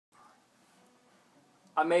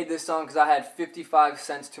I made this song because I had 55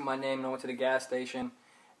 cents to my name and I went to the gas station.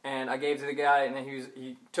 And I gave it to the guy and then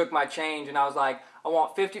he took my change and I was like, I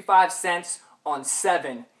want 55 cents on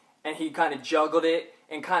 7. And he kind of juggled it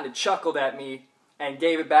and kind of chuckled at me and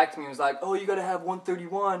gave it back to me and was like, oh, you gotta have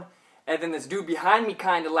 131. And then this dude behind me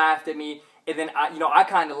kind of laughed at me, and then I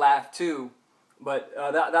kind of laughed too. But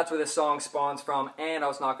that's where this song spawns from, and I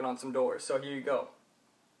was knocking on some doors. So here you go.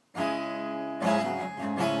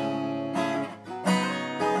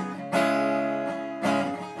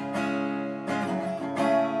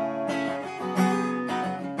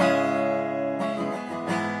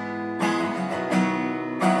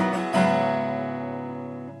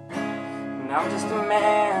 I'm just a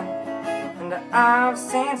man, and I've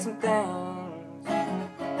seen some things,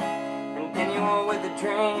 and anyone with a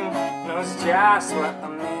dream knows just what I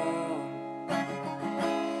mean.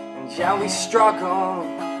 And yeah, we struggle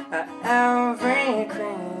at every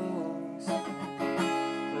crease,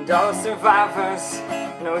 and all the survivors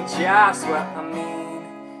know just what I mean.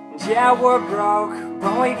 And yeah, we're broke,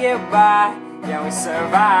 but we get by, yeah, we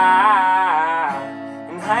survive.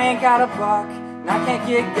 And I ain't got a buck, and I can't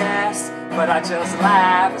get gas, but I just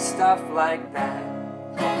laugh at stuff like that.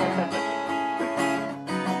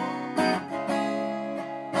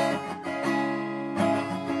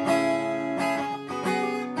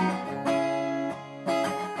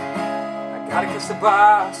 I gotta catch the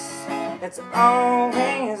bus, it's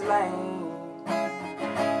always late.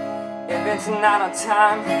 If it's not on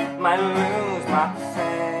time, might lose my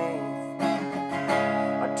faith.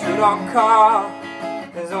 A two-door car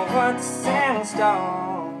is what's in stone.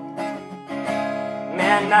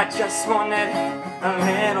 Man, I just wanted a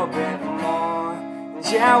little bit more. And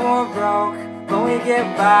yeah, we're broke, but we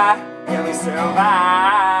get by, yeah, we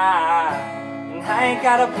survive. And I ain't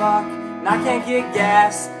got a buck, and I can't get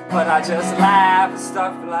gas, but I just laugh at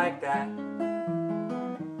stuff like that.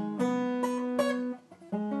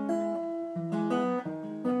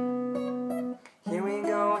 Here we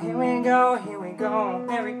go, here we go, here we go,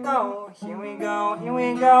 here we go, here we go, here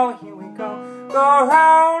we go, here we go, go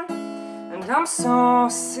around. And I'm so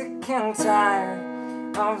sick and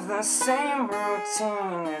tired of the same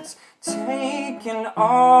routine. It's taking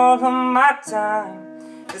all of my time.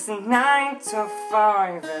 This 9 to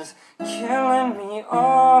 5 is killing me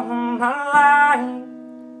all of my life.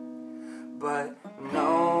 But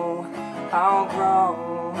no, I'll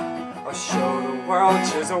grow. I'll show the world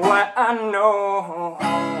just what I know.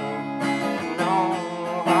 No,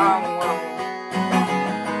 I won't.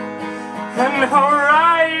 And I'll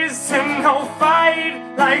rise and I'll fight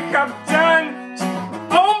like I've done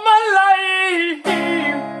all my life.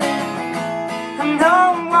 And I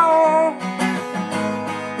won't.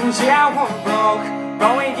 And yeah, we're broke,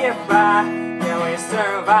 but we get by, yeah, we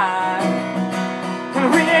survive. And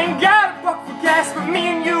we ain't got a buck for gas, but me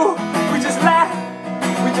and you, we just laugh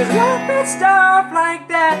at stuff like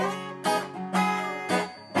that.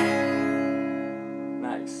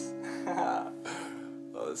 Nice.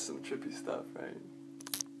 Oh, that's some trippy stuff, right?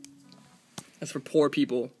 That's for poor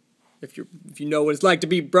people. If you know what it's like to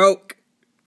be broke.